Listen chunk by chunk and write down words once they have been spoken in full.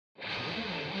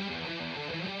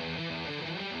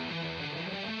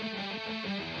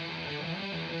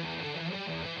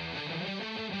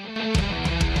Hey,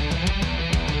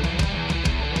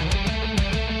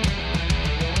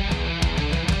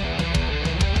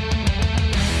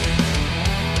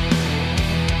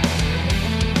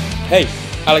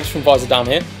 Alex from Visordown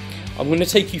here. I'm going to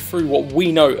take you through what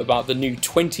we know about the new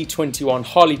 2021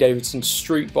 Harley Davidson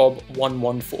Street Bob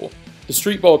 114. The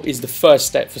Street Bob is the first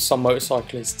step for some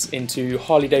motorcyclists into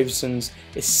Harley Davidson's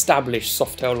established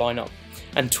softail lineup,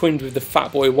 and twinned with the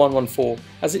Fatboy 114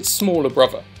 as its smaller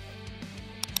brother.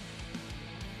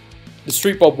 The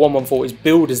Street Bob 114 is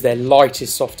billed as their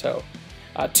lightest softail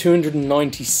at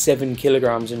 297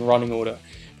 kilograms in running order,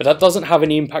 but that doesn't have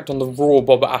any impact on the raw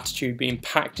bobber attitude being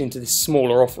packed into this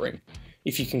smaller offering,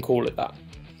 if you can call it that.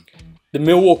 The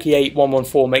Milwaukee 8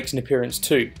 114 makes an appearance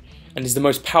too, and is the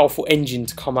most powerful engine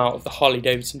to come out of the Harley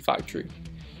Davidson factory.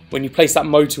 When you place that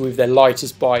motor with their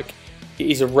lightest bike, it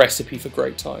is a recipe for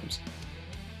great times.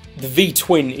 The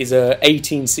V-twin is a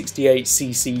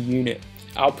 1868cc unit,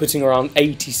 outputting around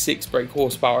 86 brake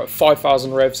horsepower at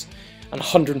 5,000 revs and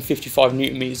 155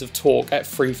 Newton meters of torque at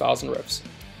 3,000 revs.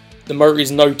 The motor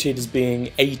is noted as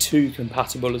being A2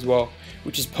 compatible as well,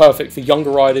 which is perfect for younger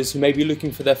riders who may be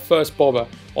looking for their first bobber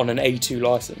on an A2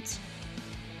 license.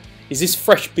 Is this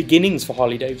fresh beginnings for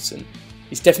Harley Davidson?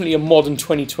 It's definitely a modern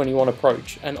 2021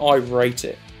 approach, and I rate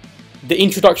it. The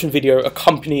introduction video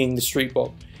accompanying the Street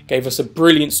Bob gave us a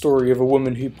brilliant story of a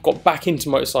woman who got back into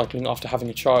motorcycling after having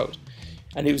a child,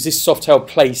 and it was this softail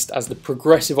placed as the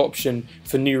progressive option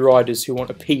for new riders who want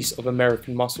a piece of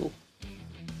American muscle.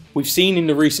 We've seen in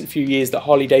the recent few years that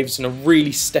Harley Davidson are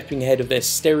really stepping ahead of their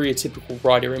stereotypical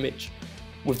rider image,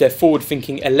 with their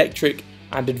forward-thinking electric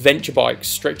and adventure bikes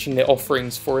stretching their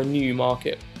offerings for a new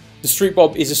market. The Street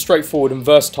Bob is a straightforward and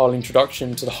versatile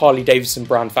introduction to the Harley Davidson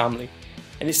brand family,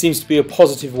 and it seems to be a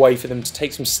positive way for them to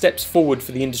take some steps forward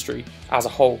for the industry as a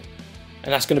whole.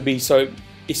 And that's going to be so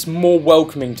it's more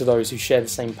welcoming to those who share the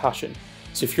same passion.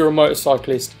 So if you're a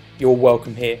motorcyclist, you're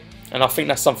welcome here, and I think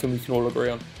that's something we can all agree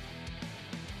on.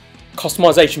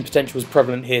 Customization potential is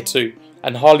prevalent here too,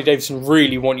 and Harley Davidson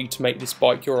really want you to make this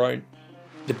bike your own.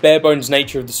 The bare bones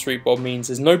nature of the Street Bob means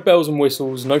there's no bells and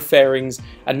whistles, no fairings,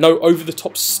 and no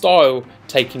over-the-top style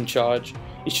taking charge.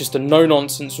 It's just a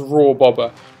no-nonsense raw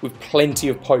bobber with plenty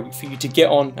of poke for you to get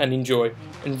on and enjoy,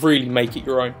 and really make it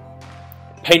your own.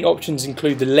 Paint options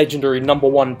include the legendary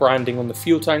 #1 branding on the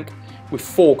fuel tank, with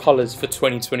 4 colours for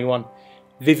 2021: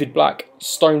 vivid black,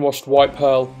 stonewashed white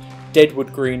pearl,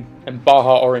 deadwood green and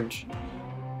Baja orange.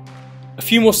 A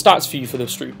few more stats for you for the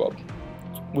Street Bob.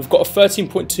 We've got a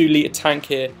 13.2 litre tank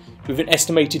here with an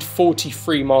estimated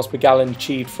 43 miles per gallon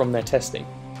achieved from their testing.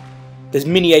 There's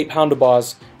mini ape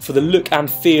handlebars for the look and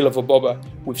feel of a bobber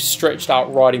with stretched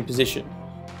out riding position.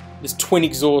 There's twin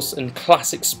exhausts and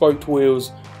classic spoked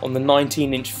wheels on the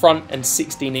 19-inch front and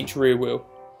 16-inch rear wheel.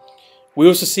 We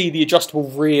also see the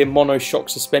adjustable rear monoshock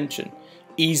suspension,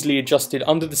 easily adjusted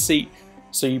under the seat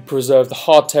so you preserve the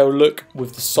hardtail look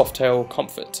with the softail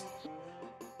comfort.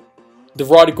 The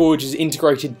rider gauge is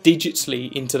integrated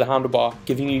digitally into the handlebar,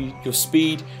 giving you your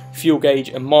speed, fuel gauge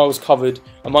and miles covered,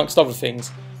 amongst other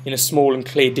things, in a small and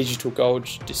clear digital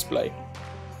gauge display.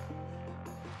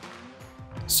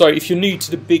 So if you're new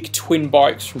to the big twin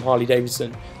bikes from Harley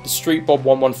Davidson, the Street Bob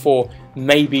 114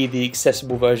 may be the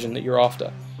accessible version that you're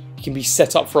after. It can be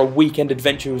set up for a weekend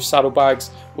adventure with saddlebags,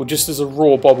 or just as a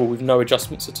raw bobber with no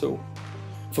adjustments at all.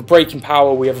 For braking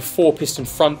power, we have a 4-piston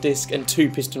front disc and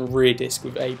 2-piston rear disc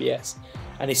with ABS,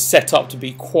 and is set up to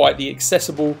be quite the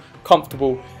accessible,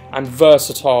 comfortable and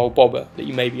versatile bobber that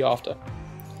you may be after.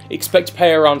 Expect to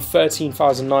pay around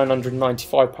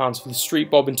 £13,995 for the Street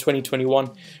Bob in 2021,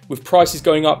 with prices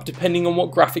going up depending on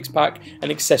what graphics pack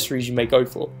and accessories you may go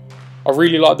for. I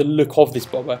really like the look of this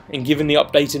bobber, and given the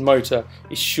updated motor,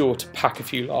 it's sure to pack a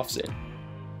few laughs in.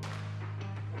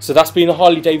 So that's been the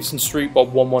Harley Davidson Street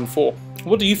Bob 114.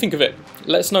 What do you think of it?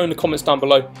 Let us know in the comments down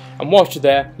below, and whilst you're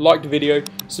there, like the video,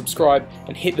 subscribe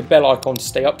and hit the bell icon to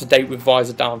stay up to date with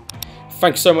Visordown.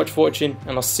 Thanks so much for watching,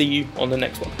 and I'll see you on the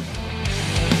next one.